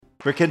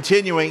We're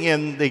continuing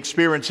in the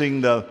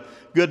experiencing the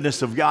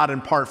goodness of God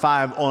in part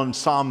 5 on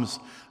Psalms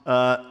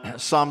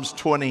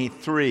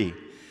 23.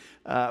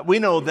 We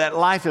know that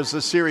life is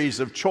a series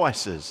of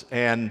choices,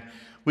 and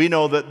we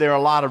know that there are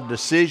a lot of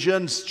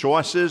decisions.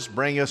 Choices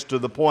bring us to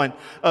the point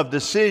of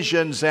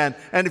decisions, and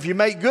if you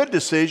make good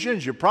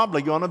decisions, you're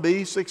probably going to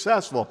be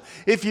successful.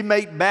 If you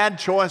make bad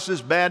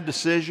choices, bad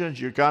decisions,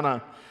 you're going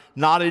to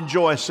not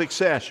enjoy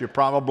success. You're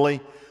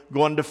probably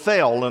going to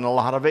fail in a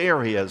lot of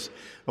areas.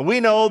 And we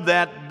know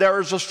that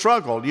there's a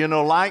struggle,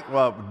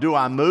 do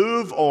I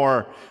move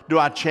or do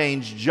I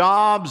change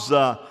jobs?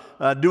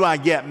 Do I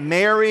get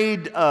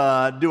married?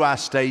 Do I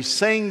stay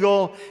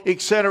single?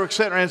 Et cetera, et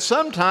cetera. And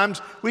sometimes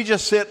we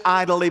just sit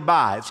idly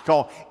by. It's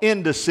called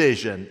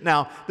indecision.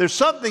 Now, there's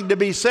something to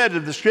be said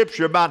in the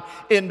Scripture about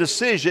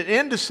indecision.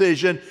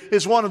 Indecision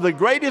is one of the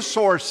greatest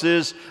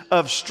sources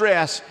of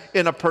stress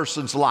in a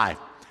person's life.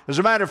 As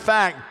a matter of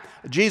fact,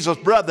 Jesus'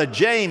 brother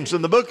James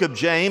in the book of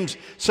James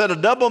said a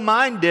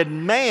double-minded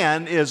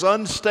man is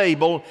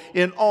unstable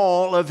in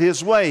all of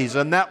his ways.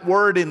 And that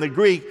word in the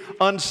Greek,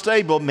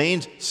 unstable,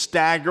 means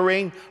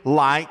staggering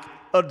like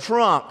a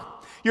drunk.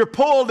 You're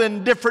pulled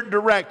in different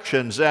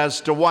directions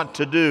as to what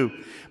to do.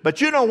 But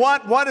you know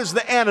what? What is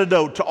the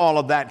antidote to all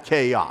of that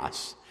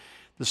chaos?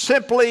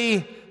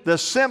 The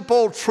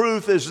simple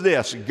truth is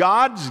this: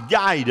 God's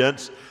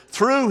guidance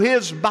through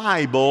His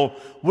Bible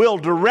will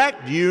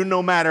direct you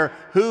no matter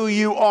who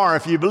you are.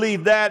 If you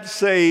believe that,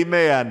 say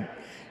amen.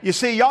 You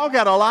see, y'all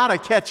got a lot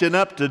of catching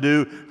up to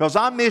do because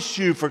I missed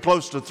you for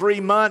close to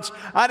 3 months.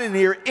 I didn't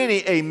hear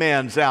any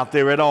amens out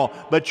there at all.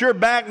 But you're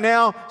back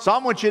now, so I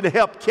want you to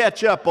help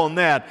catch up on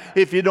that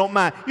if you don't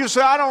mind. You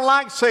say, I don't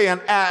like saying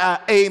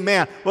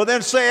amen. Well,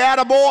 then say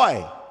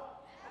attaboy.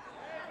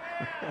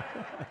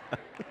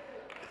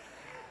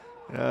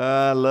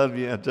 I love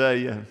you, I tell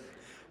you.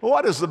 Well,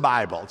 what is the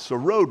Bible? It's a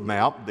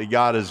roadmap that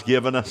God has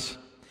given us.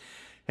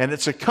 And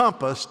it's a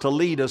compass to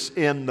lead us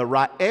in the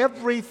right.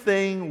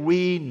 Everything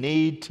we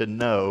need to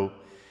know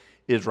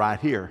is right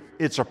here.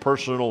 It's a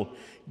personal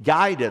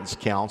guidance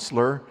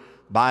counselor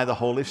by the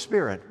Holy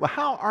Spirit. Well,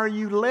 how are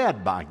you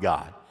led by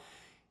God?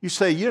 You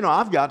say,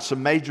 I've got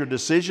some major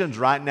decisions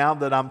right now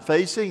that I'm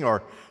facing,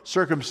 or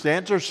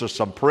circumstances, or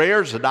some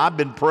prayers that I've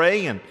been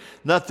praying and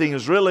nothing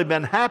has really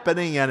been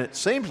happening, and it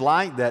seems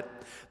like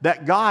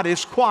that God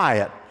is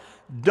quiet.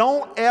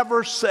 Don't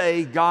ever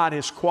say God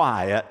is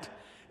quiet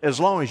as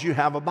long as you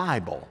have a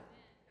Bible.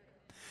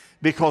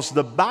 Because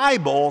the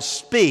Bible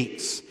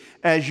speaks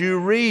as you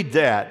read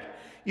that.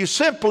 You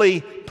simply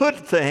put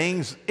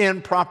things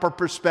in proper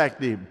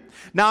perspective.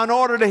 Now, in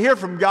order to hear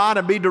from God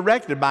and be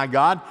directed by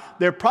God,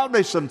 there are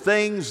probably some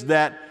things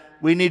that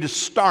we need to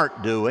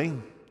start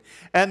doing,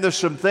 and there's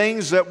some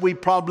things that we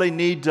probably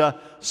need to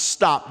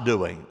stop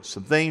doing.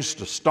 Some things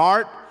to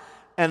start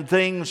and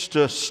things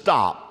to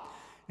stop.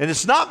 And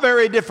it's not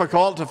very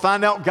difficult to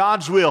find out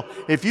God's will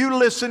if you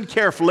listen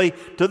carefully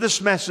to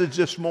this message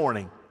this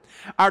morning.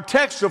 Our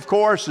text, of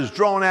course, is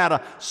drawn out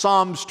of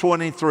Psalms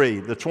 23,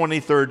 the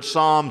 23rd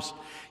Psalms.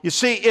 You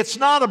see, it's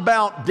not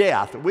about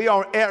death.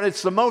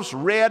 It's the most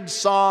read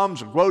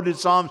Psalms, quoted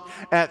Psalms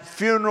at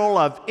funeral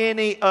of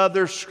any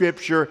other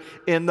scripture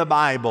in the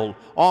Bible.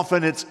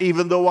 Often it's,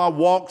 even though I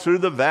walk through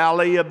the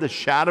valley of the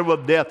shadow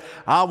of death,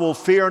 I will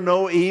fear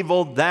no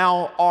evil,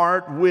 thou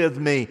art with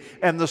me.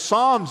 And the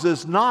Psalms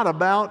is not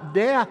about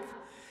death.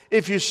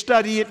 If you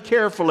study it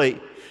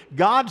carefully,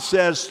 God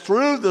says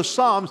through the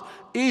Psalms,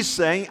 He's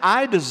saying,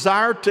 I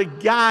desire to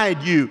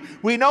guide you.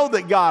 We know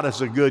that God is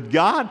a good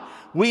God.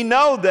 We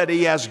know that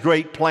He has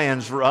great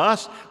plans for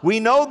us. We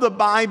know the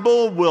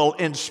Bible will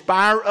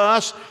inspire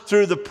us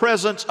through the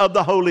presence of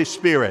the Holy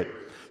Spirit.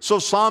 So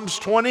Psalms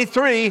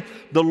 23,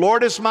 the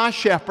Lord is my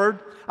shepherd.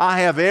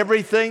 I have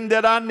everything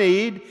that I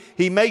need.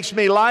 He makes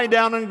me lie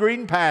down in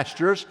green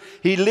pastures.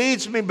 He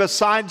leads me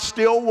beside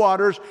still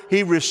waters.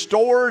 He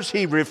restores,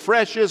 He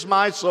refreshes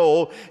my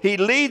soul. He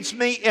leads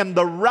me in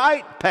the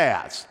right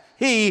paths.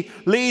 He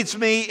leads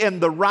me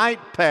in the right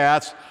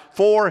paths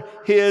for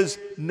His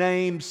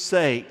name's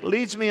sake.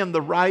 Leads me in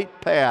the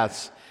right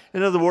paths.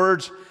 In other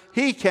words,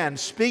 He can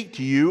speak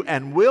to you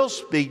and will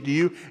speak to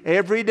you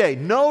every day.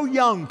 No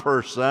young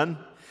person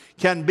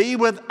can be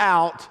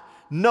without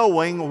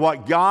knowing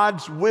what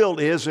God's will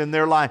is in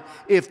their life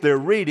if they're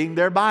reading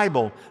their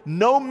Bible.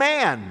 No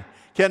man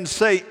can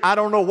say, I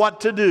don't know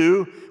what to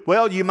do.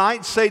 Well, you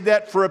might say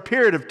that for a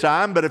period of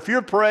time, but if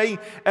you're praying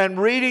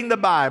and reading the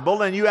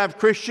Bible and you have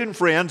Christian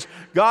friends,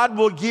 God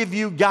will give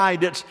you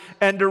guidance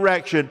and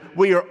direction.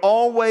 We are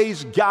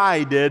always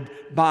guided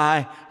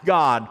by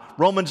God.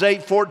 Romans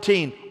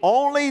 8:14,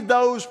 only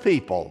those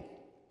people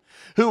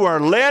who are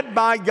led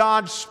by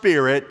God's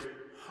Spirit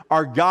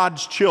are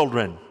God's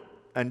children.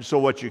 And so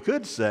what you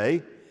could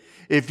say,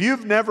 if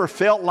you've never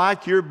felt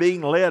like you're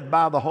being led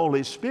by the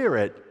Holy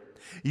Spirit,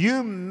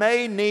 you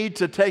may need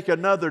to take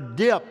another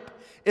dip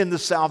in the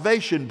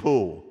salvation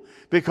pool,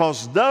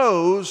 because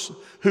those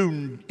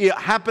who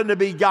happen to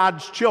be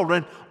God's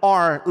children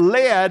are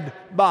led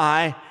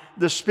by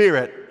the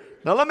Spirit.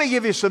 Now let me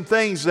give you some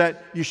things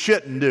that you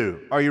shouldn't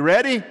do. Are you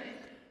ready?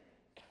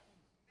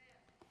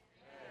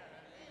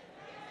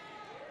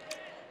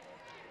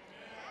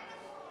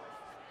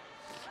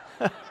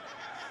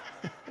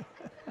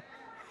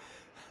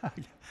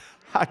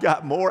 I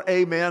got more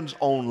amens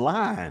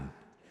online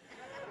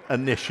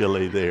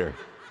initially there.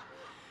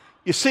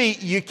 You see,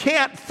 you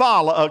can't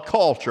follow a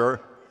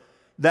culture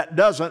that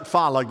doesn't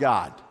follow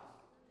God.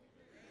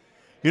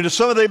 You know,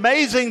 some of the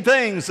amazing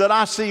things that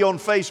I see on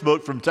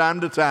Facebook from time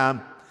to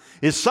time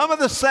is some of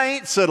the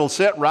saints that'll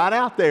sit right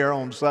out there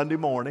on Sunday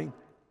morning.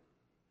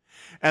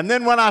 And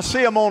then when I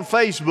see them on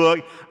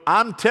Facebook,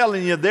 I'm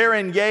telling you, they're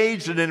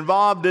engaged and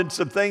involved in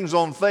some things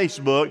on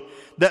Facebook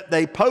that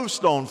they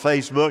post on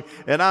Facebook,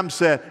 and I'm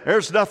saying,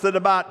 there's nothing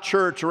about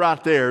church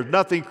right there.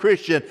 Nothing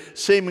Christian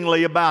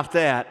seemingly about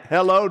that.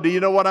 Hello, do you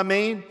know what I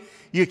mean?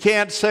 You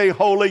can't say,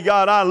 Holy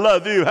God, I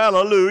love you,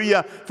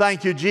 hallelujah,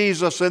 thank you,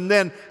 Jesus, and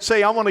then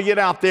say, I want to get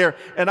out there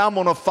and I'm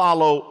going to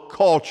follow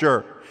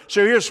culture.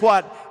 So here's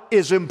what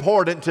is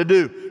important to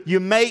do. You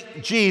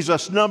make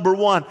Jesus number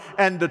one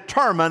and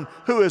determine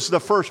who is the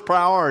first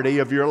priority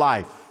of your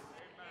life.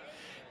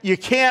 You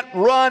can't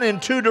run in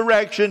two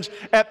directions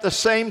at the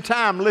same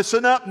time.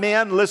 Listen up,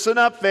 men. Listen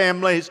up,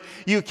 families.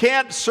 You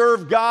can't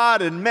serve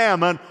God and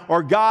mammon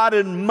or God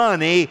and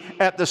money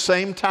at the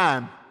same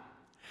time.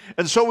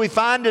 And so we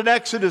find in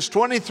Exodus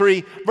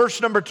 23, verse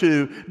number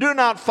 2, do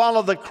not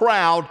follow the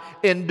crowd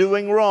in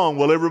doing wrong.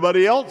 Well,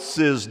 everybody else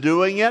is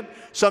doing it.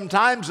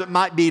 Sometimes it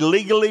might be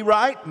legally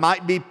right,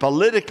 might be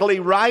politically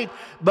right,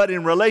 but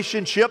in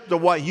relationship to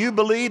what you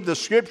believe the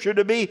Scripture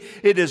to be,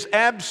 it is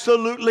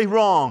absolutely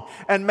wrong.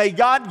 And may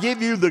God give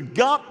you the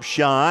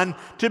gumption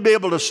to be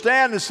able to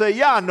stand and say,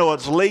 yeah, I know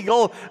it's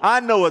legal,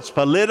 I know it's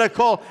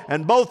political,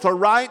 and both are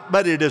right,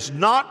 but it is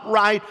not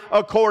right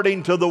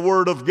according to the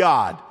Word of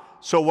God.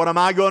 So what am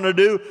I going to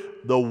do?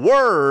 The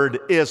Word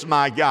is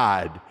my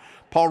guide.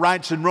 Paul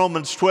writes in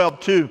Romans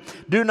 12:2,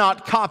 do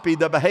not copy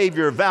the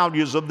behavior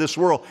values of this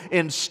world.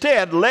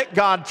 Instead, let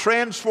God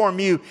transform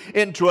you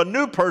into a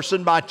new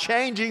person by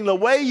changing the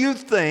way you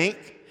think.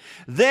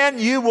 Then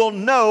you will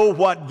know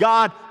what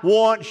God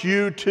wants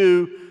you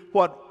to,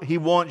 what He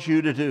wants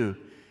you to do.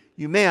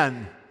 You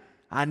men,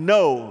 I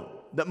know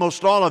that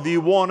most all of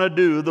you want to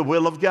do the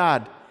will of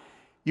God.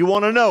 You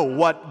want to know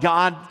what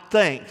God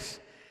thinks.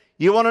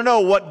 You want to know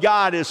what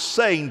God is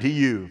saying to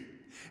you.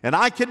 And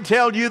I can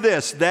tell you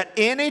this, that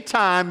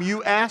anytime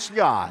you ask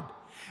God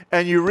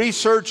and you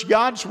research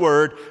God's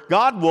Word,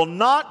 God will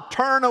not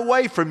turn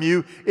away from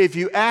you if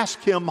you ask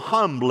Him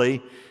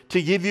humbly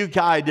to give you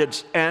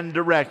guidance and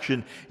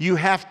direction. You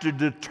have to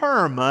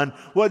determine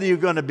whether you're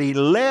going to be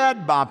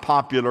led by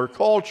popular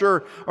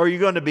culture or you're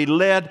going to be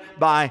led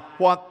by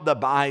what the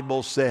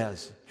Bible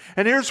says.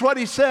 And here's what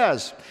He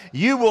says.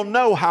 You will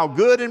know how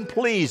good and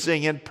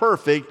pleasing and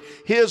perfect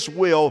His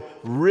will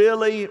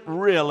really,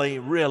 really,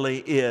 really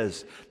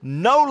is.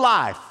 No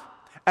life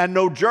and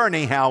no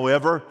journey,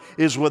 however,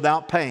 is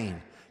without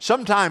pain.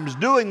 Sometimes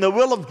doing the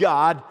will of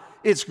God,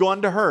 it's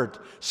going to hurt.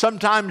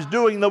 Sometimes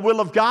doing the will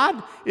of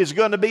God is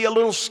going to be a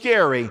little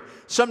scary.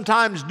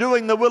 Sometimes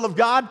doing the will of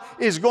God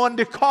is going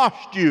to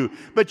cost you.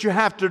 But you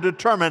have to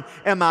determine,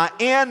 am I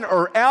in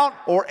or out,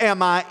 or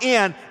am I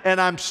in and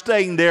I'm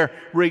staying there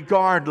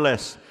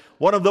regardless?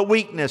 One of the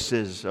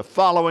weaknesses of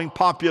following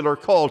popular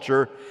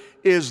culture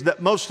is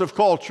that most of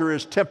culture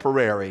is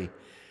temporary.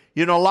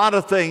 You know, a lot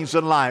of things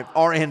in life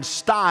are in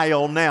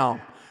style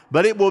now,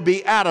 but it will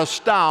be out of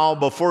style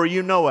before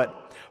you know it.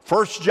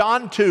 1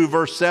 John 2,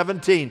 verse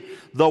 17,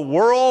 the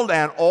world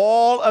and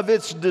all of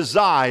its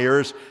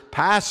desires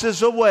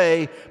passes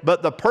away,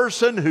 but the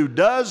person who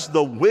does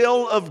the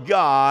will of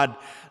God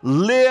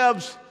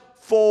lives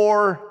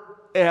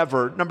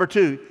forever. Number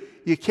 2,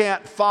 you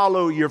can't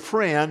follow your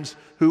friends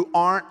who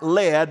aren't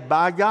led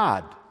by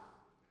God.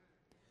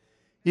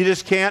 You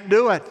just can't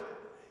do it.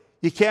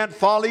 You can't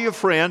follow your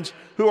friends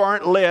who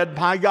aren't led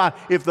by God.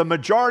 If the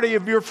majority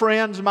of your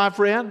friends, my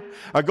friend,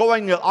 are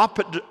going the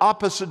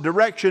opposite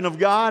direction of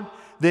God,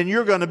 then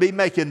you're going to be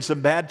making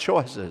some bad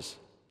choices.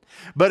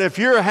 But if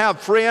you have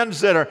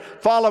friends that are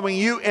following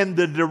you in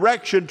the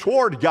direction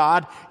toward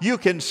God, you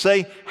can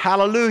say,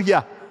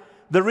 hallelujah.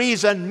 The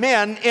reason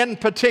men in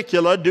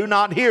particular do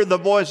not hear the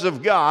voice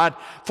of God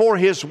for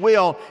His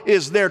will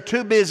is they're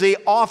too busy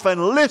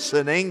often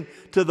listening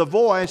to the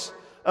voice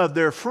of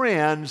their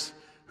friends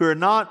who are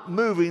not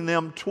moving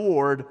them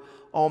toward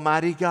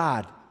Almighty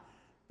God.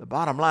 The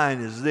bottom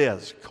line is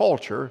this: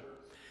 culture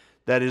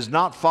that is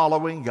not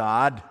following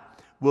God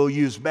will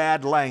use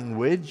bad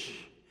language,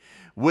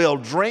 will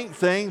drink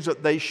things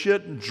that they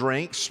shouldn't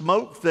drink,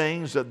 smoke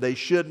things that they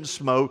shouldn't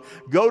smoke,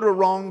 go to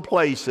wrong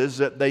places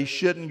that they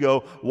shouldn't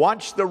go,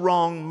 watch the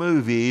wrong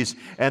movies,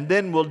 and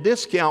then will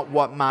discount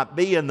what might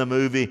be in the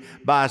movie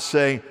by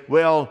saying,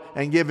 well,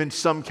 and giving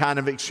some kind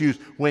of excuse.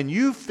 When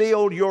you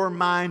fill your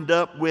mind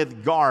up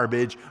with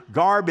garbage,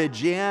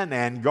 garbage in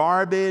and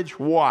garbage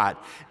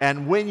what?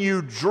 And when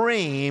you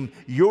dream,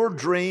 your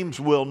dreams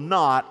will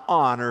not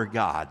honor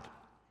God.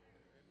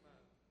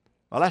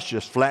 Well, that's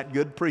just flat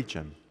good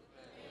preaching.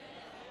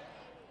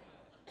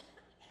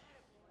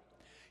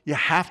 You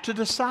have to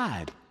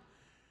decide,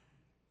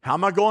 how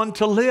am I going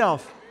to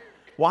live?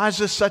 Why is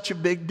this such a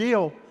big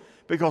deal?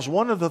 Because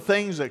one of the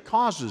things that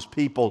causes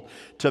people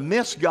to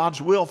miss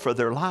God's will for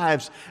their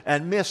lives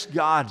and miss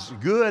God's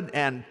good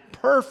and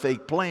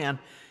perfect plan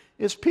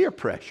is peer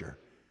pressure.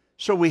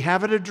 So we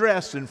have it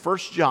addressed in 1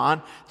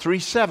 John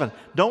 3:7.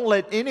 Don't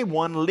let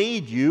anyone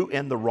lead you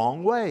in the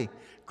wrong way.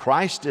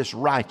 Christ is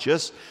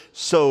righteous,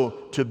 so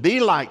to be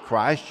like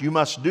Christ, you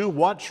must do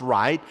what's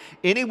right.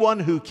 Anyone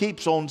who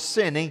keeps on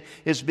sinning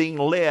is being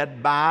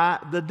led by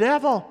the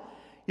devil.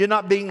 You're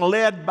not being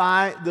led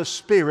by the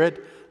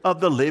Spirit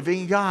of the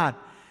living God.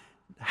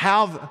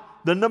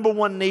 The number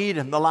one need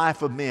in the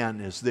life of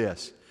men is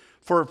this.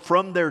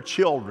 From their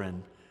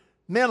children,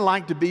 men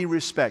like to be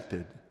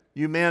respected.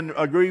 You men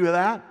agree with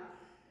that?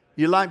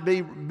 You like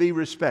to be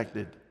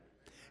respected.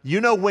 You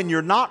know when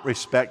you're not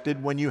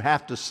respected, when you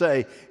have to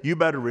say, you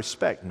better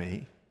respect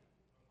me.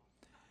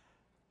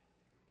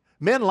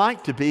 Men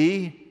like to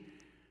be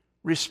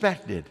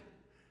respected,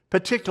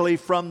 particularly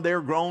from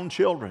their grown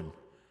children.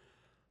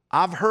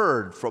 I've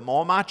heard from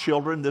all my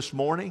children this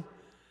morning.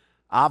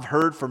 I've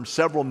heard from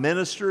several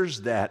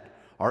ministers that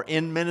are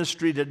in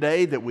ministry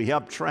today that we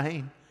help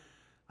train.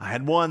 I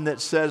had one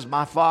that says,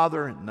 my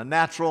father in the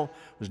natural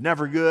was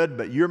never good,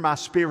 but you're my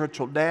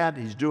spiritual dad.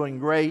 He's doing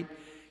great.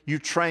 You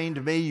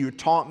trained me, you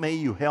taught me,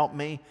 you helped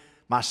me.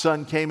 My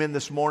son came in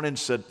this morning and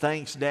said,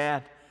 thanks,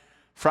 Dad.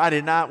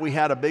 Friday night we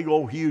had a big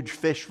old huge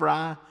fish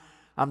fry.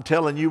 I'm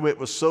telling you, it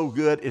was so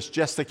good. It's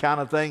just the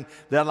kind of thing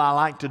that I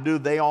like to do.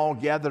 They all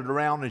gathered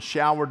around and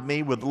showered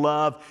me with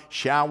love,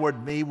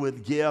 showered me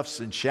with gifts,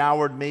 and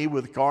showered me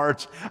with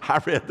cards.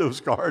 I read those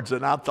cards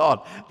and I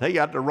thought, they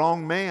got the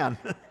wrong man.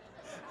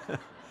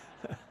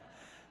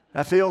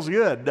 That feels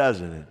good,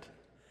 doesn't it?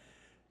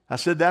 I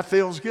said, that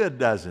feels good,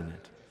 doesn't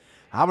it?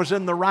 I was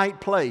in the right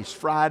place.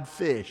 Fried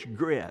fish,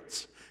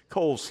 grits,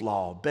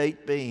 coleslaw,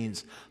 baked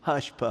beans,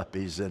 hush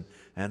puppies,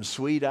 and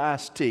sweet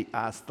iced tea.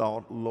 I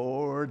thought,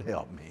 Lord,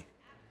 help me.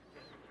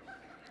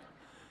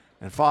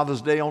 And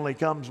Father's Day only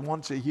comes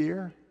once a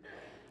year.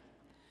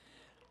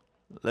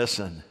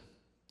 Listen.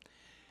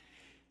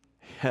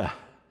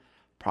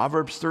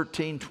 Proverbs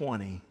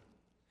 13:20.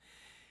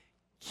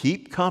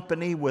 Keep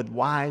company with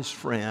wise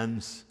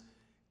friends,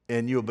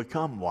 and you'll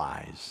become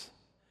wise.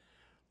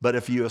 But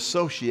if you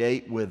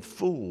associate with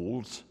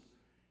fools,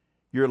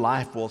 your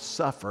life will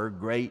suffer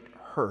great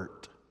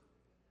hurt.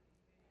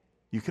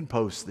 You can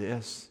post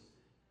this.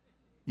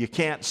 You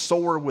can't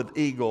soar with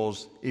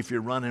eagles if you're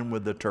running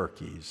with the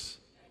turkeys.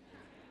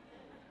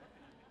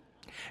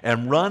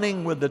 And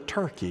running with the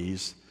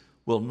turkeys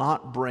will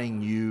not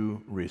bring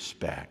you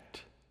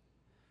respect.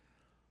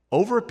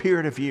 Over a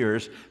period of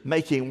years,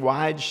 making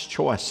wise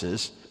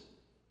choices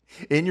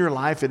in your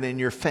life and in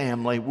your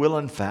family will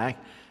in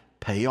fact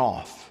pay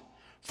off.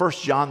 1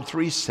 John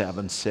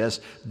 3:7 says,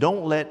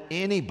 don't let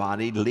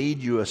anybody lead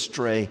you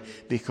astray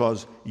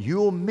because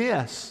you'll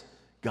miss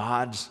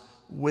God's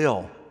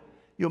will.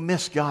 You'll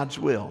miss God's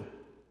will.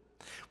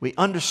 We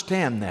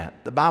understand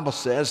that. The Bible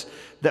says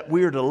that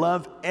we are to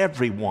love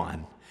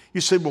everyone.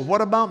 You say, well,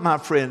 what about my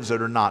friends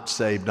that are not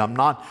saved? I'm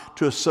not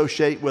to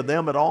associate with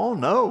them at all?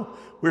 No.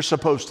 We're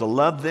supposed to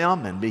love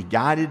them and be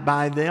guided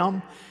by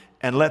them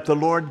and let the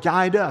Lord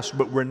guide us,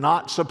 but we're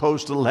not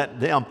supposed to let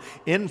them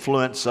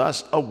influence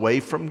us away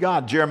from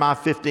God. Jeremiah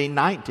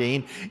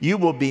 15:19, you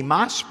will be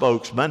my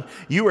spokesman.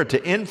 You are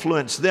to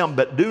influence them,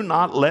 but do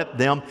not let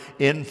them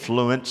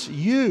influence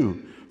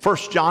you. 1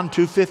 John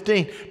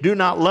 2:15, do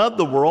not love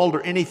the world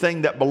or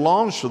anything that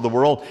belongs to the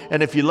world.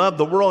 And if you love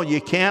the world,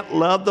 you can't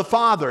love the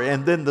Father.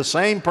 And then the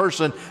same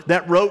person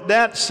that wrote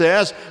that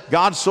says,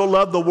 God so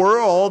loved the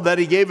world that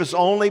he gave his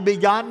only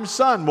begotten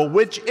Son. Well,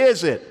 which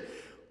is it?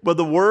 Well,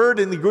 the word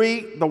in the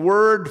Greek, the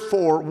word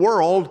for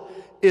world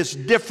is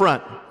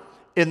different.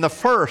 In the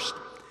first,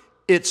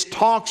 it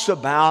talks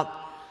about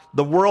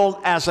the world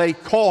as a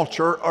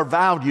culture or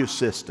value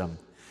system.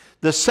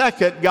 The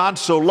second, God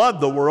so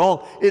loved the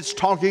world, it's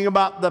talking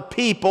about the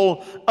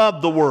people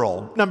of the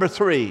world. Number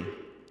 3,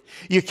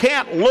 you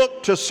can't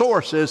look to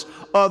sources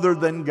other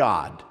than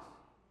God.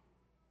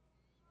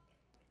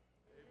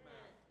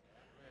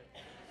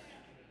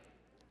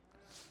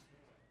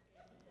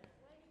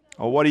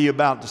 Oh, what are you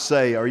about to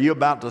say? Are you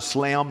about to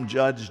slam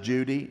Judge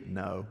Judy?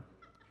 No.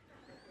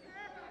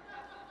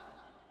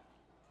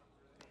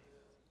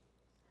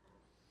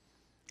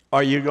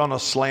 Are you going to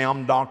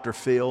slam Dr.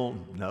 Phil?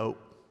 No.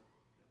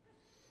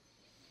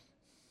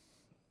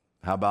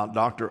 How about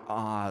Dr.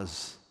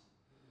 Oz?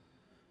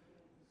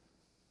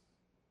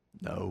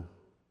 No.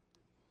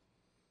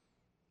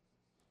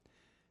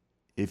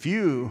 If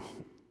you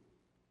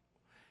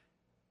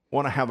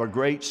want to have a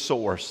great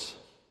source,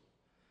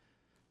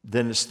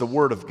 then it's the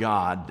Word of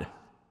God.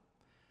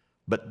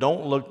 But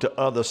don't look to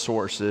other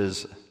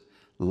sources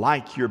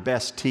like your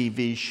best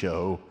TV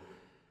show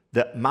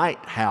that might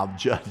have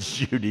Judge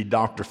Judy,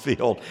 Dr.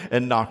 Phil,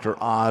 and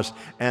Dr. Oz,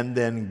 and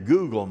then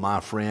Google, my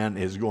friend,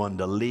 is going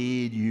to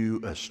lead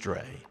you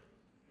astray.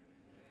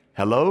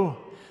 Hello?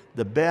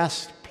 The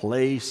best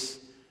place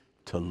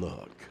to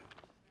look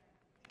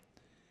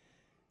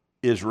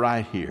is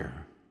right here.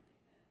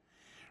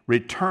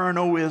 Return,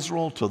 O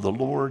Israel, to the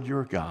Lord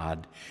your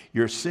God.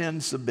 Your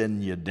sins have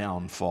been your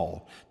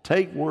downfall.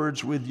 Take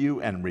words with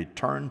you and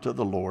return to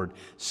the Lord,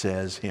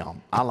 says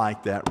him. I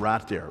like that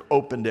right there.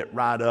 Opened it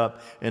right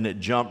up and it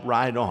jumped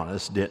right on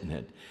us, didn't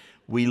it?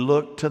 We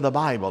look to the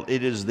Bible.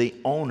 It is the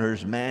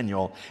owner's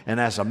manual. And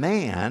as a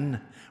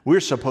man, we're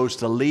supposed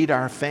to lead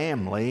our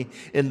family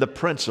in the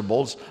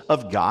principles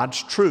of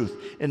God's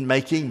truth in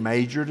making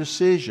major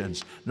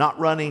decisions, not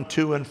running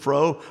to and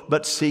fro,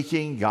 but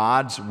seeking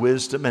God's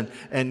wisdom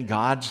and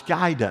God's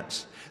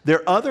guidance.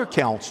 There are other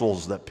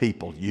counsels that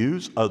people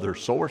use, other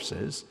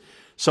sources.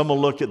 Some will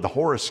look at the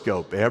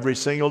horoscope every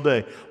single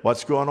day.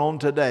 What's going on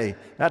today?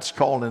 That's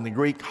called in the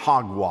Greek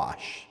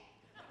hogwash.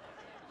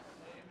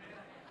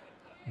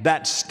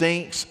 That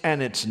stinks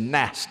and it's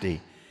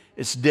nasty.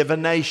 It's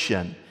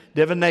divination.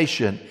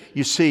 Divination.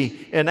 You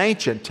see, in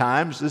ancient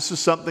times, this is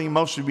something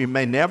most of you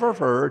may never have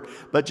heard,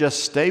 but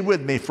just stay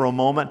with me for a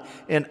moment.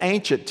 In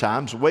ancient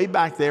times, way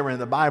back there in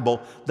the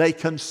Bible, they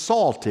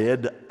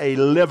consulted a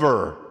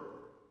liver.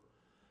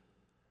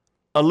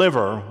 A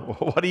liver.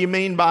 What do you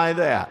mean by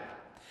that?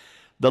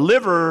 The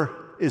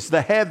liver is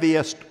the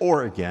heaviest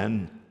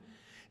organ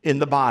in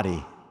the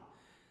body.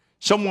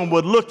 Someone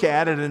would look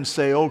at it and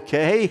say,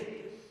 okay,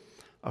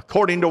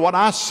 according to what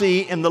I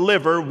see in the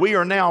liver, we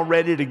are now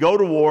ready to go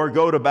to war,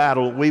 go to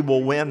battle. We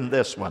will win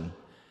this one.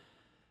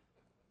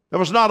 It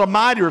was not a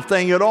minor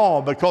thing at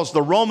all, because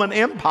the Roman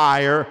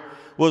Empire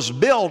was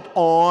built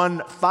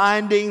on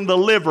finding the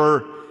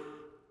liver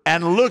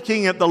and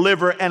looking at the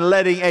liver and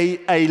letting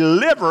a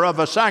liver of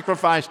a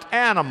sacrificed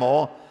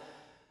animal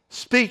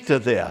speak to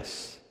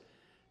this.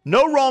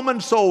 No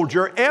Roman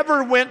soldier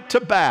ever went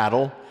to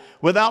battle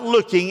without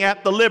looking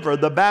at the liver.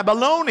 The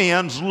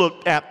Babylonians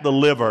looked at the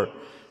liver.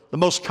 The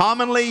most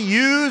commonly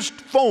used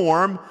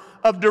form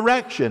of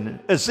direction.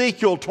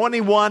 Ezekiel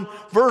 21,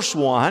 verse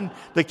 1,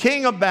 the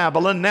king of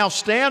Babylon now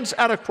stands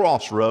at a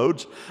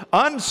crossroads,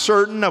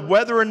 uncertain of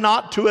whether or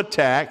not to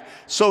attack,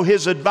 so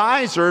his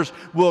advisors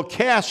will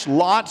cast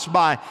lots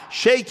by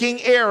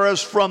shaking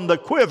arrows from the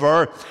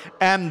quiver,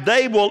 and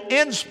they will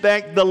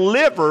inspect the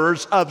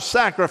livers of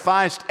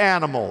sacrificed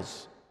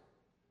animals.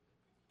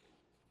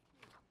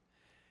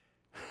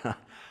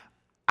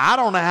 I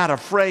don't know how to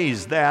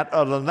phrase that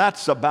other than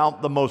that's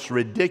about the most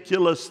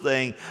ridiculous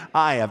thing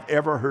I have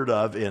ever heard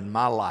of in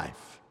my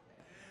life.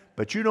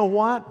 But you know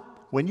what?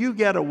 When you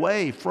get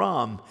away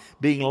from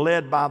being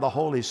led by the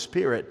Holy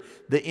Spirit,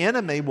 the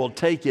enemy will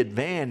take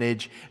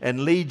advantage and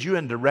lead you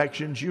in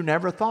directions you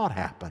never thought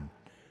happened.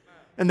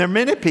 And there are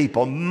many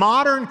people,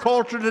 modern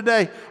culture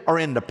today, are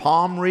into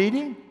palm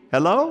reading.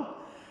 Hello?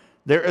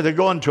 They're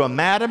going to a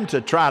madam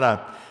to try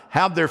to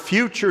have their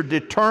future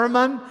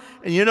determined.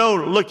 And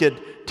look at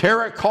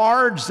tarot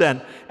cards.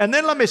 And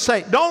then let me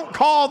say, don't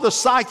call the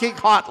psychic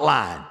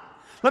hotline.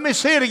 Let me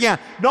say it again.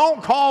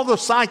 Don't call the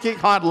psychic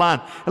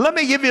hotline. And let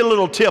me give you a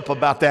little tip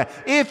about that.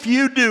 If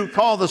you do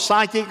call the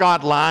psychic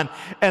hotline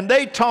and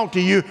they talk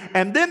to you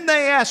and then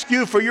they ask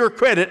you for your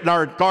credit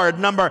card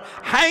number,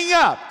 hang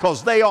up,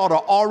 because they ought to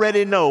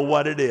already know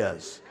what it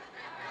is.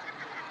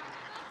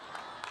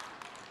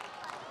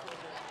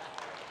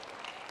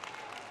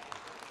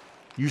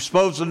 You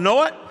supposed to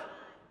know it?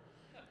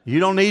 You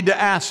don't need to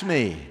ask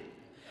me.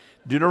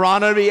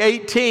 Deuteronomy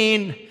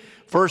 18,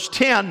 verse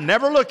 10,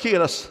 never look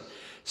at us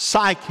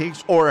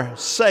psychics or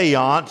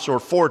seance or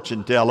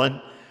fortune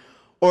telling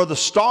or the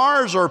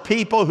stars or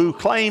people who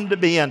claim to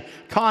be in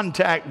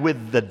contact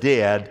with the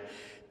dead.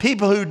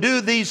 People who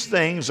do these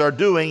things are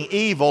doing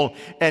evil,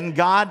 and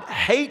God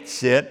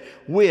hates it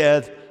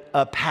with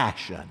a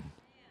passion.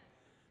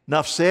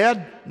 Enough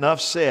said?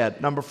 Enough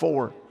said. Number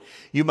 4,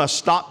 you must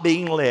stop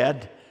being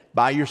led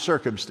by your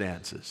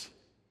circumstances.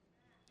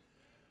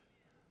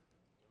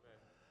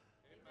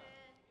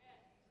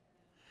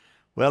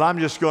 Well, I'm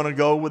just going to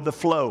go with the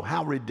flow.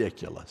 How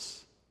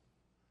ridiculous.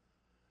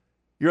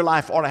 Your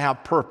life ought to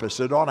have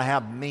purpose. It ought to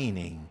have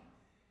meaning.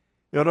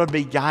 It ought to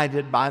be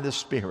guided by the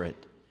Spirit.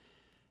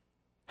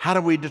 How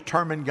do we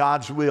determine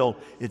God's will?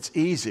 It's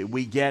easy.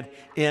 We get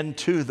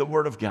into the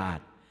Word of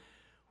God.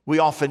 We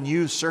often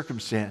use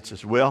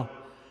circumstances. Well,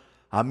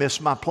 I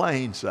missed my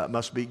plane, so that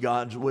must be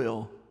God's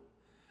will.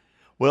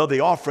 Well,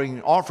 the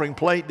offering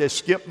plate, they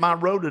skipped my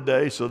row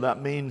today, so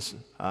that means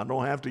I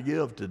don't have to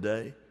give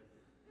today.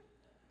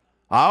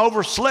 I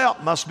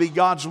overslept, must be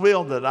God's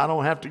will that I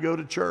don't have to go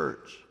to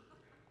church.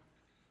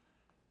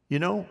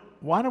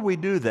 Why do we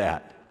do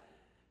that?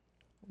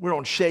 We're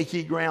on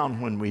shaky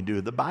ground when we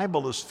do. The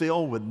Bible is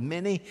filled with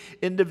many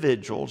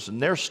individuals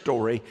and their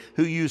story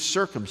who used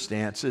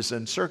circumstances,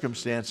 and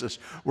circumstances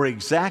were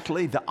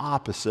exactly the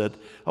opposite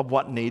of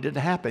what needed to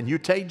happen. You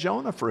take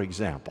Jonah, for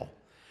example.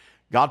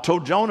 God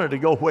told Jonah to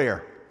go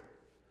where?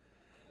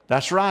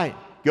 That's right.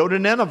 Go to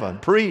Nineveh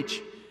and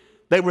preach.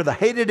 They were the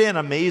hated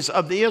enemies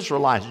of the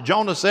Israelites.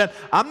 Jonah said,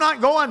 I'm not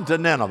going to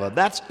Nineveh.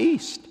 That's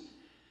east.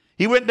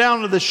 He went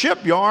down to the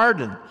shipyard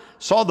and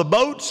saw the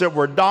boats that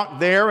were docked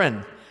there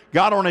and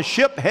got on a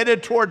ship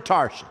headed toward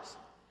Tarshish.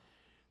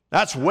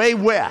 That's way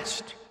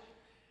west.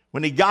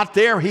 When he got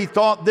there, he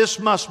thought this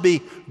must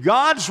be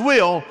God's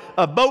will,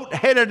 a boat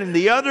headed in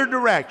the other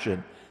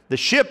direction. The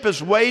ship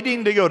is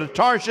waiting to go to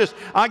Tarshish.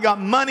 I got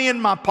money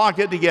in my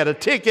pocket to get a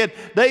ticket.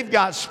 They've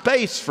got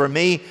space for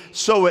me,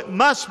 so it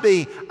must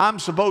be I'm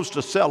supposed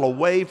to sail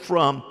away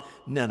from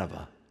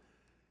Nineveh.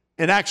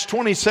 In Acts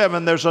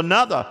 27, there's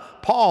another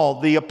Paul,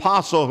 the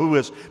apostle, who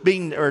is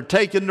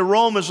taken to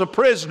Rome as a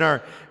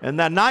prisoner. And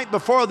the night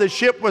before the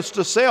ship was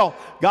to sail,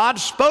 God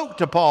spoke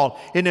to Paul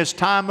in his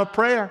time of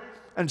prayer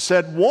and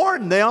said,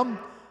 warn them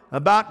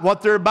about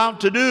what they're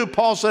about to do.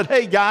 Paul said,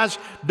 hey guys,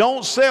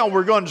 don't sail.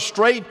 We're going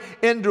straight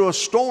into a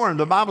storm.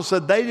 The Bible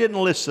said they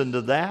didn't listen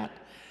to that.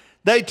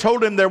 They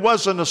told him there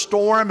wasn't a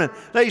storm, and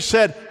they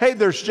said, hey,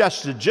 there's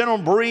just a gentle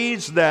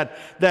breeze that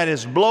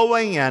is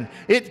blowing, and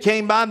it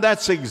came by.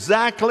 That's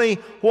exactly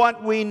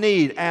what we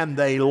need. And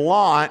they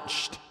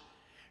launched,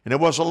 and it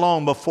wasn't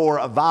long before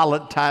a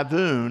violent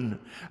typhoon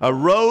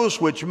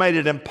arose, which made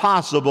it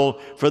impossible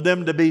for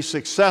them to be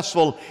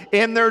successful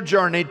in their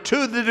journey,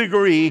 to the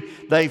degree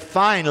they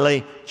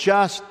finally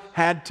just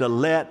had to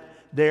let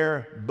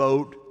their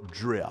boat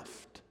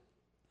drift.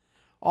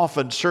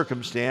 Often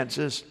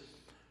circumstances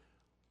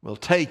will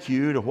take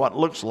you to what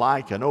looks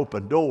like an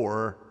open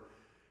door,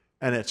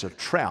 and it's a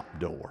trap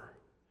door.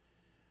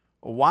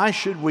 Why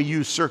should we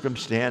use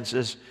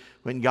circumstances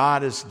when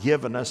God has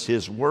given us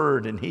His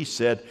Word? And He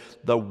said,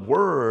 the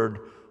Word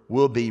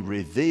will be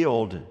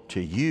revealed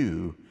to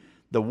you.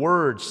 The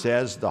Word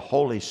says the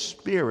Holy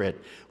Spirit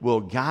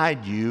will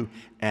guide you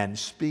and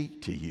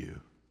speak to you.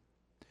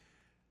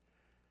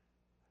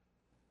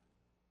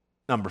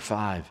 Number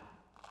 5,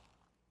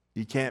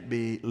 you can't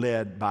be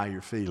led by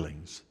your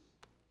feelings.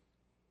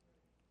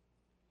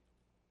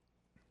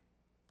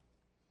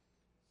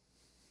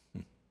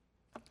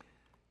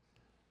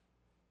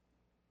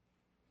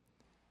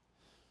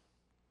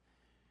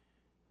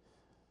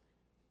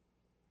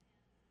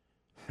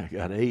 I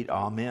got 8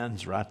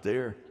 amens right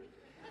there.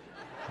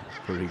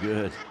 That's pretty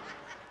good.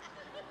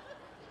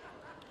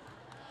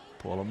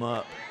 Pull them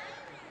up.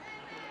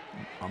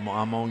 I'm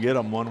going to get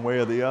them one way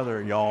or the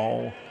other,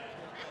 y'all.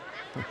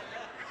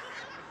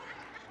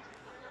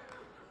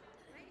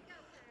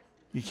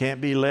 You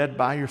can't be led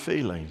by your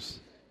feelings.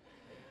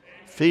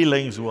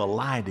 Feelings will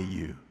lie to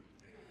you.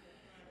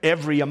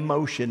 Every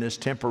emotion is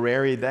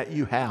temporary that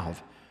you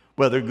have.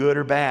 Whether good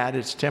or bad,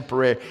 it's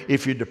temporary.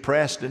 If you're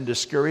depressed and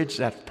discouraged,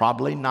 that's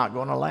probably not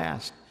going to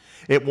last.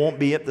 It won't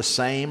be at the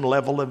same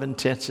level of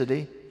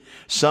intensity.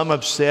 Some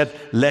have said,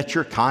 let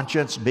your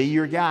conscience be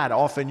your guide.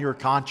 Often your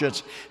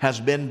conscience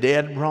has been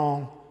dead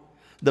wrong.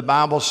 The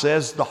Bible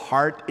says the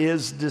heart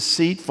is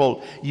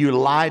deceitful. You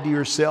lie to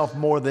yourself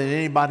more than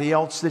anybody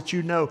else that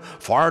you know.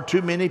 Far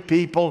too many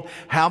people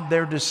have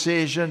their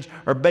decisions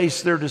or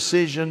base their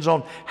decisions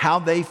on how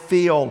they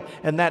feel,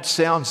 and that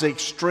sounds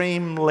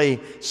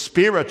extremely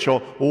spiritual.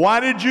 Why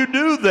did you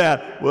do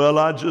that? Well,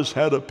 I just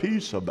had a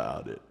peace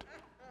about it.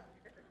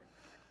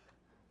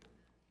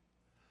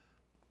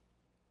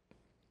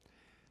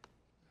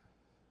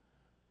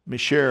 Let me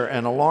share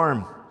an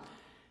alarm.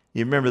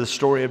 You remember the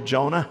story of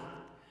Jonah?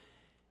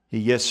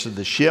 He gets to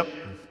the ship.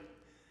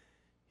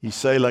 He's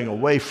sailing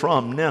away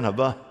from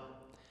Nineveh.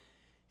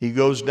 He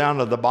goes down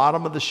to the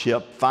bottom of the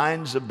ship,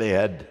 finds a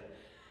bed,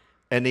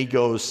 and he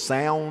goes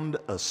sound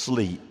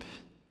asleep.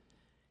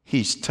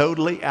 He's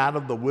totally out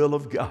of the will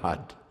of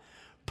God,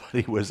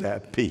 but he was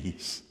at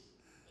peace.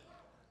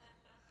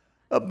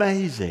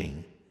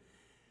 Amazing.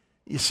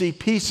 You see,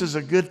 peace is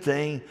a good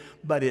thing,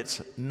 but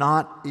it's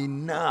not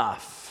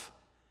enough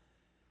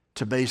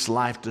to base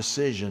life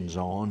decisions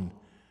on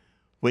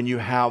when you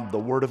have the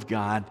Word of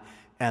God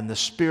and the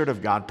Spirit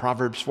of God.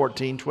 Proverbs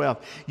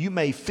 14:12. You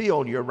may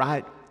feel you're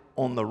right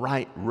on the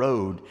right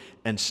road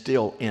and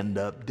still end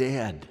up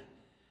dead.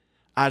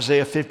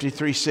 Isaiah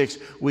 53:6.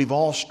 We've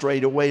all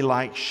strayed away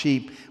like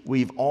sheep.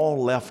 We've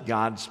all left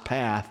God's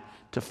path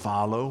to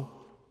follow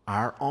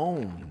our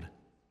own.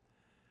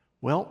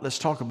 Well, let's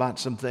talk about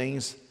some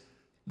things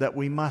that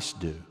we must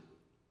do.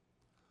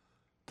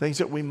 Things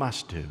that we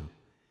must do.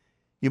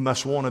 You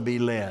must want to be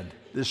led.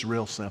 This is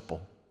real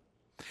simple.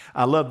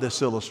 I love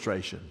this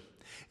illustration.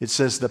 It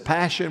says the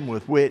passion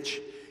with which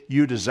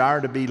you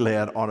desire to be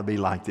led ought to be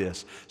like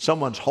this.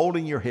 Someone's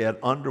holding your head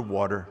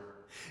underwater.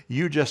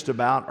 You just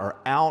about are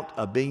out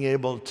of being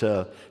able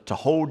to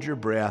hold your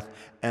breath,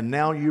 and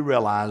now you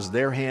realize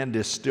their hand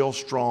is still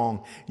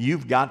strong.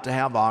 You've got to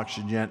have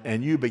oxygen,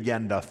 and you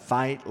begin to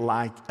fight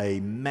like a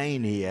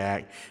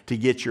maniac to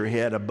get your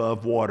head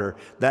above water.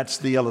 That's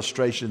the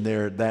illustration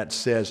there that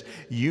says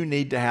you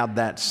need to have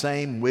that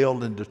same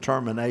will and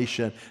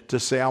determination to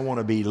say, I want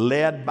to be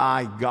led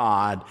by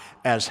God,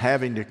 as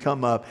having to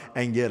come up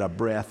and get a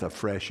breath of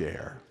fresh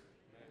air.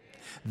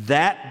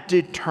 That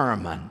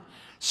determined.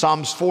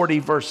 Psalms 40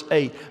 verse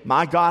 8,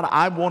 my God,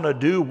 I want to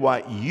do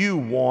what you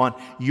want.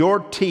 Your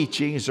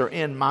teachings are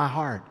in my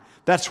heart.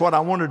 That's what I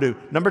want to do.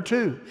 Number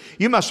 2,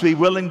 you must be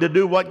willing to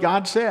do what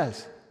God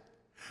says.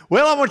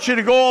 Well, I want you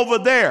to go over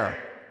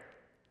there.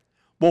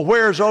 Well,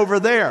 where's over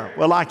there?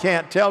 Well, I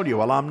can't tell you.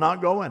 Well, I'm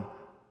not going.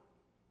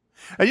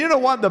 And you know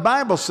what? The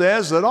Bible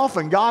says that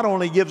often God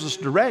only gives us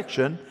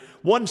direction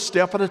one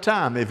step at a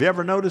time. Have you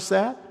ever noticed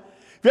that?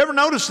 Have you ever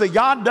noticed that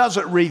God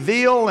doesn't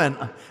reveal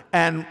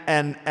and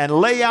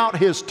lay out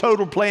His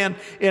total plan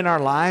in our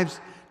lives?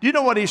 Do you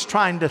know what He's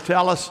trying to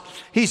tell us?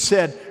 He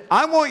said,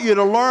 I want you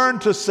to learn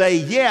to say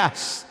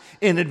yes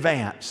in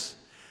advance.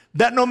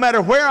 That no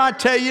matter where I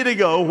tell you to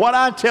go, what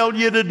I tell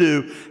you to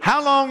do,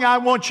 how long I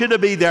want you to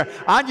be there,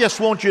 I just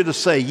want you to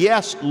say,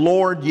 yes,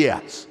 Lord,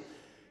 yes.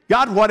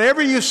 God,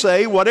 whatever you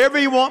say, whatever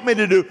you want me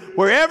to do,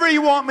 wherever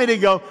you want me to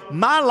go,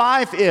 my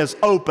life is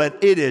open.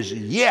 It is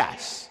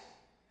yes.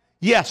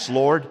 Yes,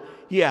 Lord,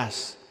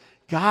 yes.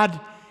 God,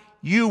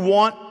 you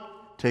want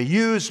to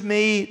use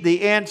me?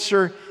 The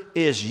answer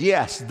is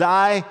yes.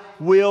 Thy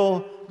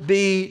will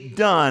be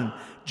done.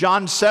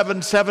 John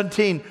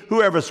 7:17,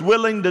 whoever's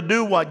willing to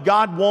do what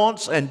God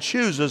wants and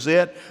chooses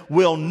it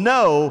will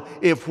know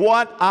if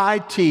what I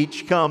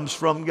teach comes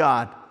from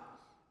God.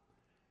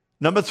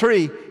 Number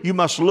 3, you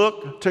must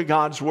look to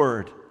God's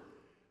Word.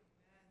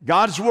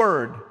 God's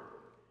Word.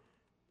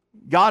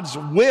 God's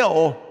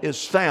will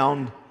is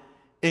found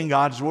in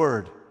God's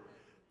Word.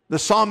 The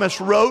psalmist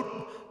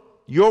wrote,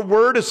 your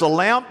word is a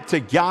lamp to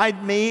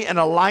guide me and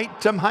a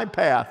light to my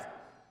path.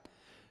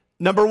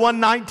 Number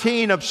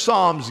 119 of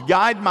Psalms,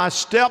 guide my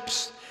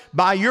steps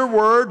by your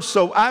word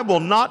so I will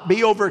not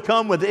be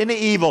overcome with any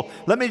evil.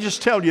 Let me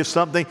just tell you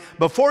something.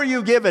 Before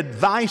you give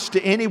advice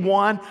to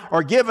anyone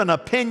or give an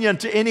opinion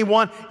to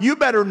anyone, you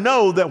better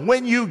know that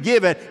when you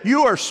give it,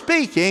 you are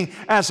speaking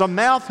as a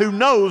mouth who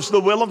knows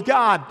the will of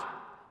God.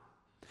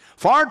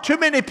 Far too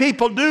many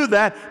people do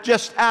that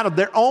just out of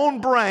their own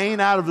brain,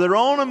 out of their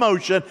own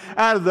emotion,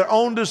 out of their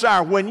own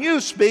desire. When you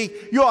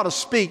speak, you ought to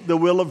speak the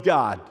will of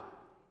God.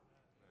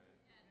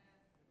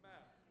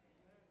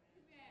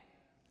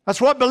 That's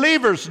what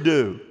believers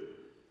do.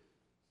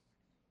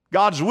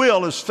 God's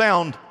will is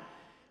found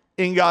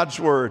in God's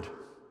Word.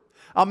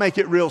 I'll make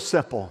it real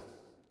simple.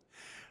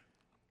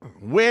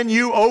 When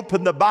you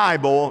open the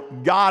Bible,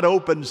 God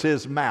opens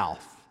His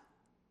mouth.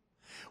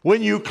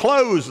 When you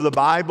close the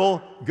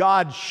Bible,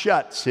 God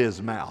shuts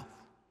His mouth.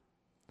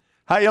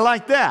 How you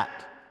like that?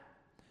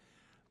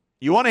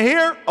 You want to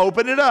hear?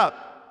 Open it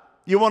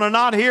up. You want to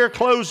not hear?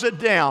 Close it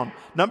down.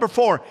 Number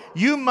 4,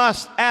 you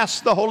must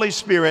ask the Holy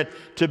Spirit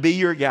to be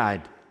your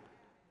guide.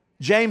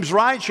 James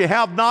writes, you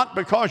have not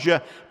because you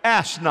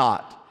ask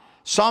not.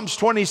 Psalms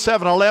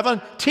 27:11,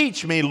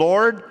 teach me,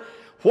 Lord,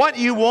 what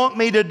you want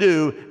me to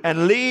do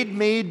and lead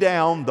me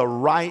down the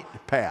right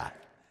path.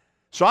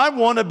 So I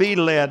want to be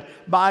led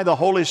by the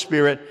Holy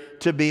Spirit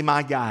to be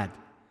my guide.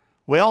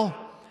 Well,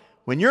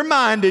 when your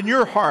mind and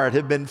your heart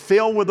have been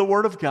filled with the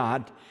Word of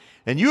God,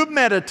 and you've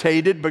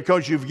meditated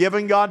because you've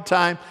given God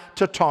time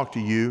to talk to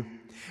you,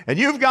 and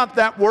you've got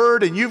that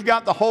Word and you've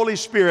got the Holy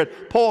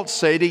Spirit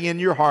pulsating in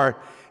your heart,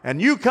 and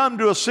you come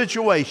to a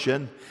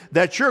situation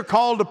that you're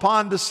called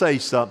upon to say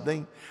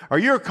something, or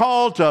you're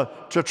called to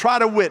try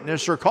to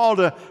witness, or called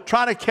to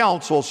try to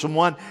counsel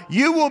someone,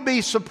 you will be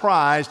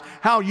surprised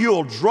how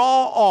you'll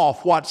draw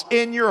off what's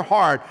in your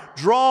heart,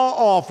 draw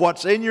off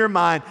what's in your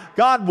mind.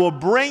 God will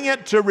bring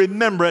it to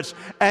remembrance,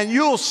 and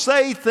you'll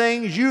say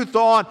things you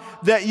thought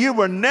that you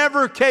were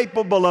never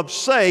capable of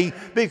saying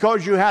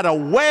because you had a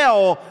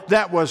well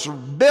that was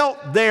built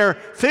there,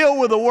 filled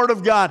with the Word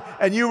of God,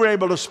 and you were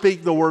able to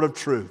speak the word of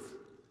truth.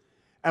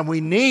 And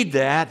we need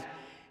that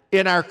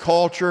in our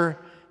culture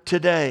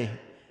today.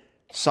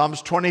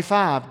 Psalms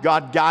 25,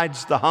 God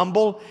guides the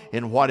humble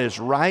in what is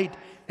right,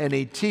 and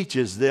He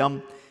teaches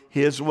them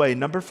His way.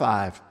 Number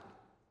 5,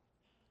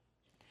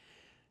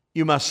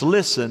 you must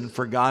listen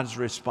for God's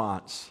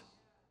response.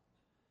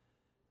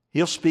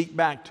 He'll speak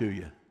back to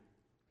you.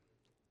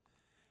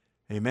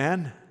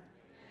 Amen?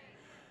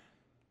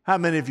 How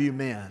many of you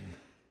men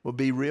will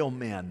be real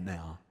men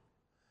now?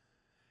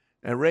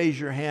 And raise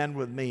your hand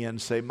with me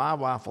and say, my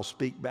wife will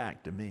speak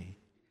back to me.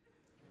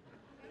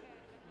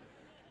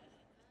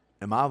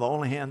 Am I the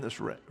only hand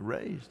that's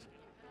raised?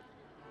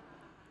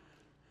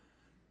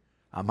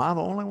 Am I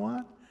the only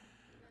one?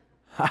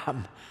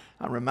 I'm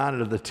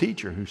reminded of the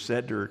teacher who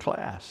said to her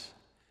class,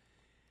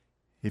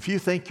 if you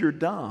think you're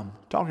dumb,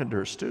 talking to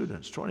her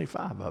students,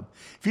 25 of them,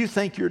 if you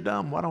think you're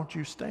dumb, why don't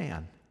you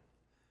stand?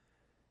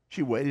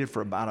 She waited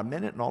for about a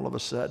minute, and all of a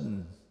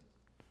sudden,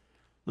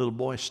 little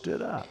boy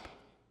stood up.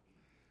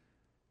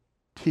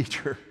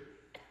 Teacher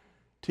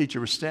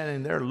was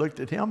standing there, looked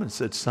at him and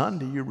said, son,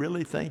 do you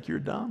really think you're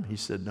dumb? He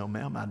said, no,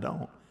 ma'am, I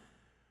don't.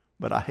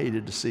 But I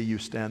hated to see you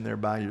stand there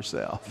by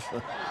yourself.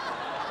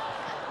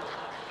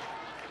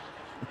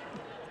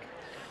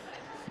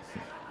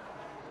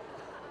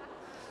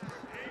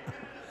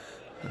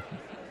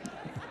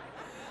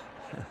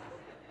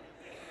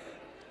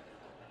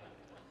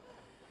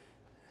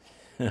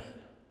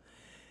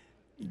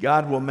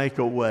 God will make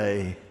a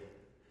way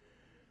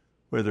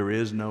where there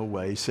is no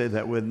way. Say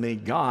that with me.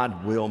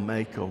 God will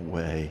make a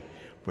way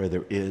where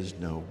there is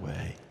no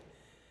way.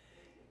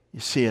 You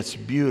see, it's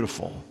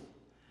beautiful.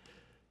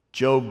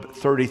 Job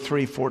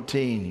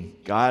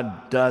 33:14,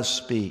 God does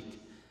speak.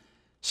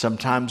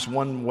 sometimes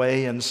one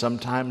way and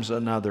sometimes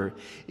another,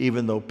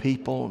 even though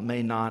people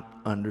may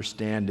not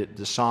understand it.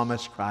 The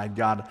psalmist cried,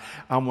 God,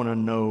 I want to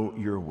know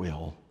your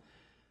will.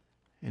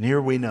 And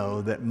here we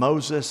know that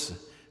Moses,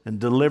 in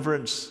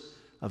deliverance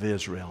of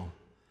Israel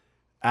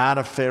out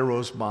of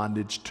Pharaoh's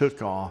bondage,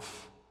 took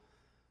off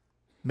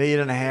 1.5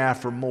 million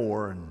or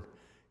more and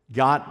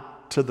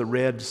got to the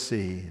Red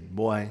Sea. And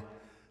boy,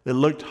 it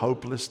looked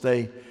hopeless.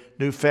 They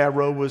knew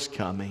Pharaoh was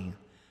coming.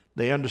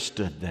 They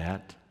understood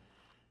that.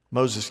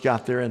 Moses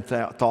got there and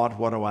thought,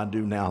 what do I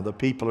do now? The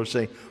people are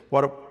saying,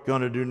 what are we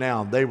going to do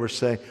now? They were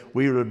saying,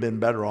 we would have been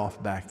better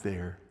off back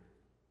there.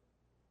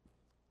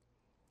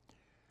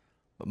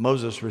 But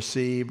Moses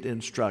received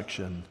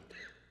instruction.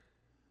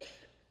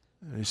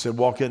 And he said,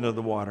 walk into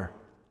the water.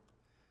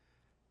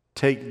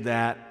 Take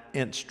that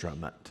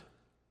instrument.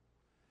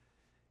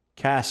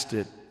 Cast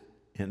it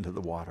into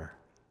the water.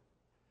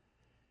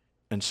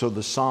 And so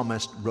the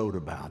psalmist wrote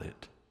about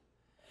it.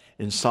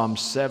 In Psalm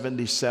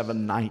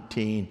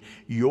 77:19,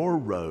 your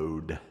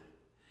road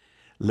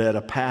led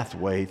a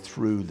pathway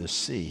through the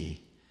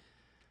sea,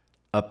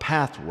 a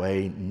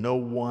pathway no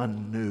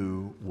one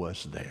knew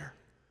was there.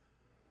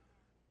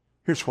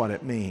 Here's what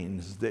it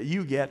means, that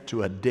you get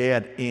to a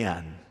dead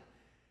end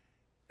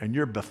and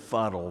you're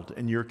befuddled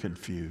and you're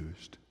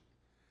confused.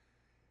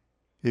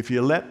 If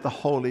you let the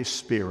Holy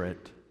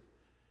Spirit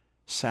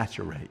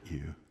saturate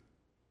you,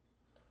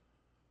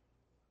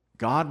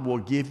 God will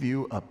give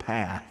you a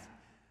path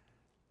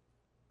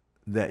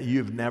that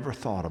you've never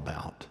thought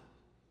about.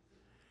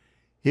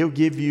 He'll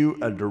give you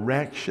a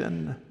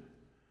direction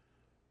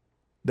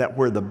that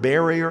where the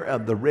barrier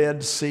of the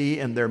Red Sea,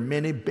 and there are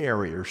many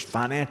barriers,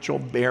 financial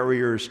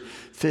barriers,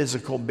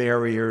 physical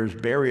barriers,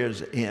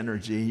 barriers of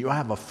energy. You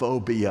have a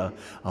phobia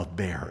of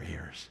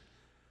barriers.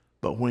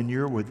 But when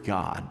you're with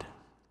God,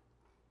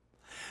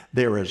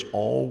 there is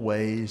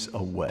always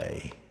a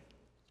way,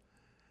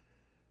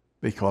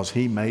 because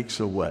He makes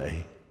a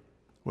way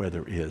where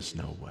there is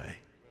no way.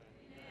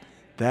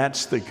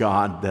 That's the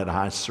God that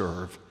I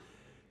serve.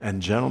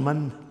 And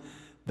gentlemen,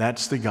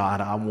 that's the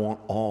God I want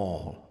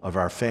all of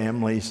our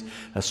families,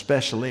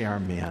 especially our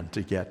men,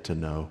 to get to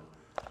know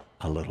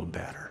a little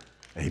better.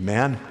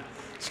 Amen?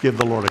 Let's give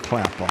the Lord a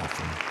clap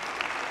offering.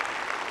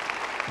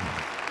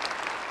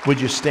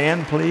 Would you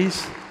stand,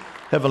 please?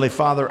 Heavenly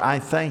Father, I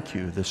thank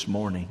you this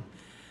morning.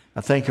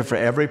 I thank you for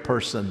every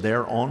person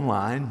there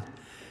online.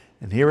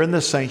 And here in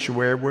the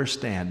sanctuary we're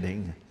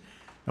standing.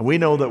 And we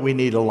know that we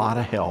need a lot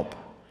of help.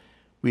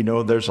 We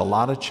know there's a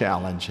lot of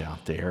challenge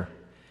out there.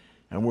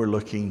 And we're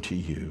looking to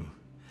you.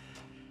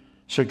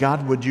 So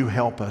God, would you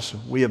help us?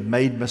 We have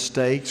made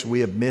mistakes.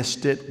 We have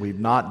missed it. We've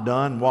not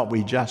done what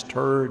we just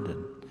heard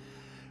and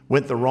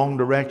went the wrong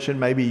direction,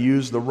 maybe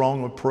used the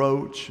wrong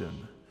approach.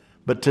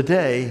 But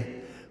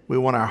today, we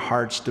want our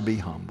hearts to be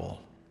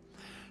humble.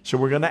 So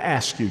we're going to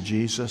ask you,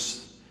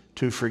 Jesus,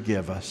 to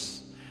forgive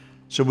us.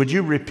 So would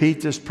you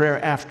repeat this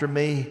prayer after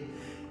me?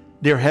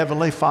 Dear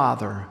Heavenly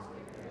Father,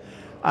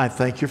 I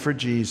thank you for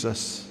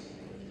Jesus.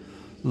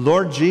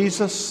 Lord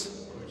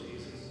Jesus,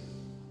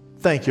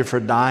 thank you for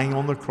dying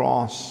on the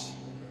cross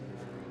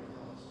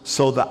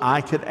so that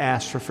I could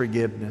ask for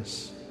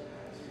forgiveness.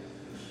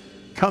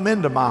 Come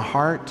into my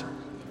heart,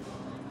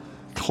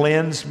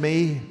 cleanse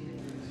me,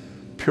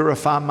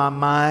 purify my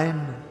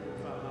mind.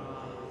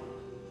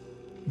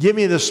 Give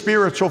me the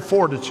spiritual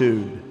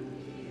fortitude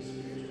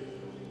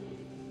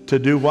to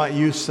do what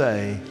you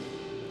say.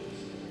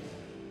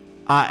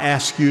 I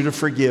ask you to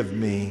forgive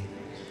me.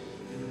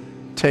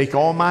 Take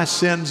all my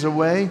sins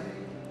away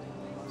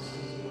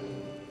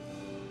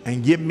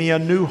and give me a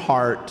new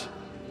heart.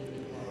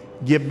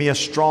 Give me a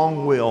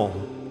strong will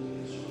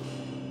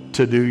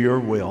to do your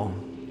will.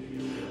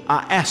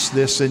 I ask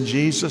this in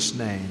Jesus'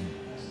 name.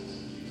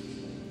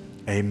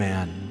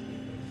 Amen.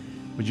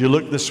 Would you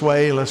look this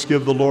way? Let's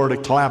give the Lord a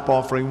clap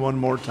offering one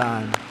more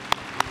time.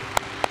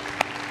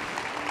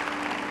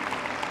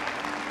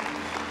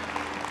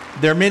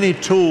 There are many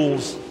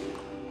tools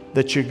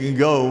that you can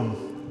go,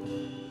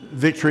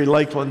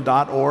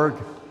 victorylakeland.org.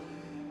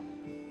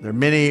 There are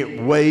many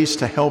ways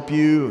to help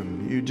you.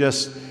 You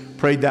just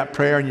prayed that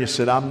prayer and you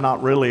said, I'm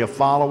not really a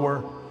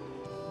follower.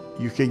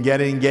 You can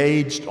get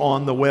engaged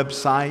on the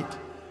website.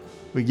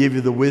 We give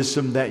you the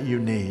wisdom that you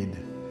need.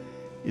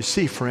 You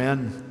see,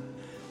 friend,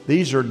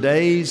 these are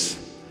days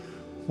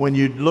when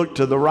you look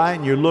to the right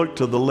and you look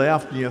to the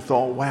left and you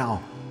thought,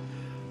 wow,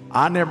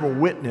 I never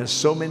witnessed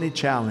so many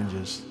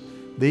challenges.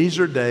 These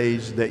are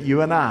days that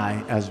you and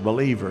I, as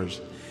believers,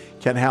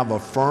 can have a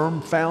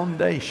firm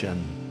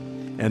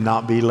foundation and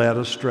not be led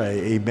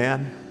astray.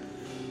 Amen.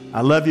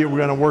 I love you. We're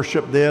going to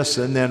worship this,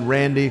 and then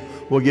Randy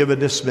will give a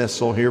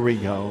dismissal. Here we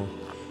go.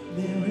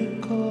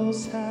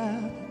 Miracles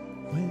happen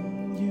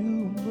when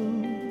you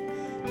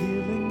move.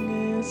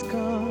 Healing is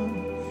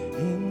come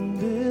in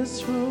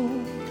this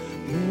room.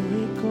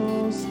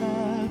 Miracles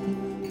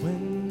happen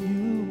when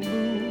you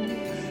move.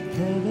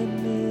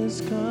 Heaven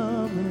is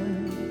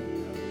coming.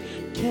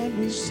 Can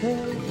we say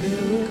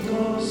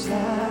miracles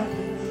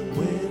happen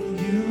when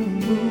you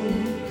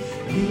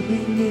move?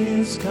 Healing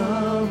is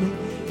coming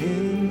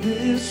in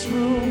this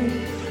room.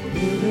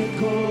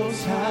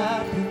 Miracles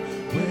happen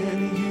when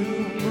you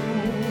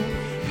move.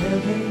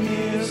 Heaven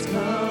is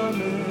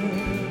coming.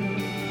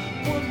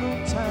 One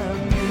more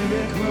time.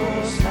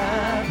 Miracles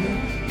happen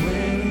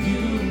when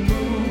you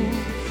move.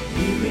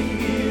 Healing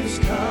is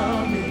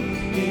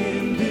coming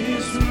in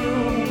this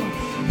room.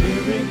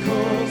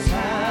 Miracles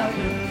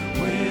happen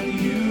when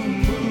you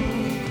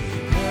move.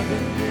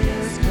 Heaven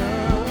is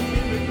coming.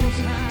 Miracles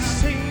happen.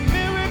 Sing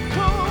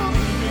miracles.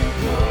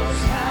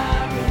 Miracles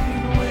happen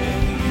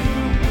when you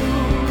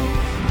move.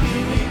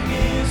 Healing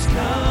is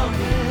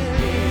coming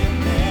in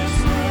this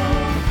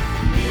room.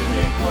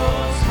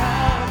 Miracles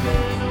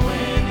happen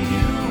when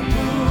you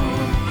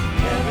move.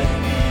 Heaven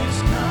is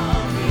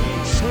coming.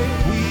 Say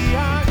we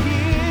are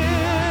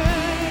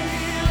here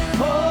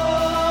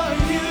for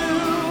you.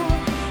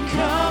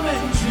 Come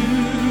and do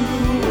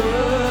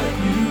what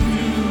you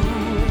do.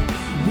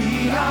 We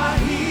are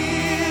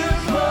here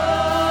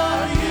for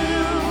you.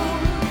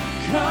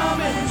 Come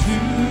and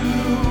do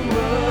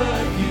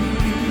what you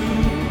do.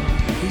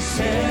 We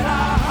set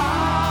our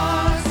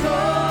hearts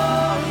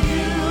on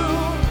you.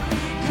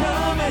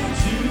 Come and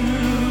do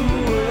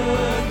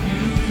what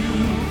you do.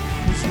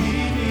 'Cause we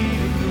need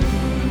a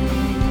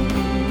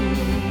move.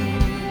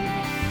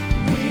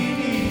 We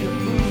need a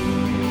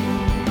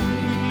move.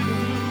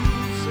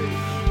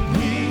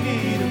 We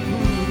need a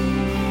move.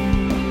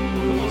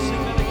 We'll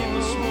sing that again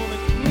this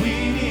morning. We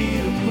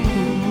need a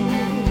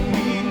move.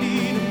 We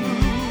need a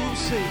move.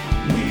 Say,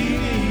 we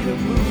need a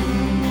move.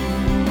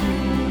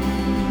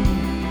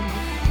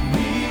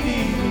 We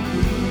need a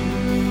move.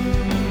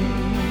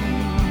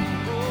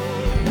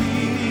 We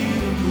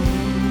need a move.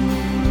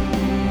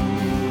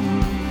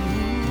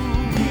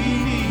 We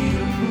need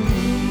a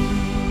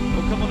move.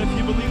 Well, come on, if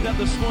you believe that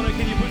this morning,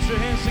 can you put your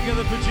hands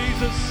together for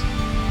Jesus?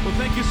 Well,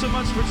 thank you so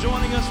much for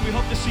joining us. We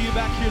hope to see you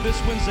back here this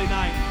Wednesday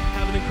night.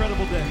 Have an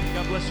incredible day.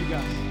 God bless you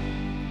guys.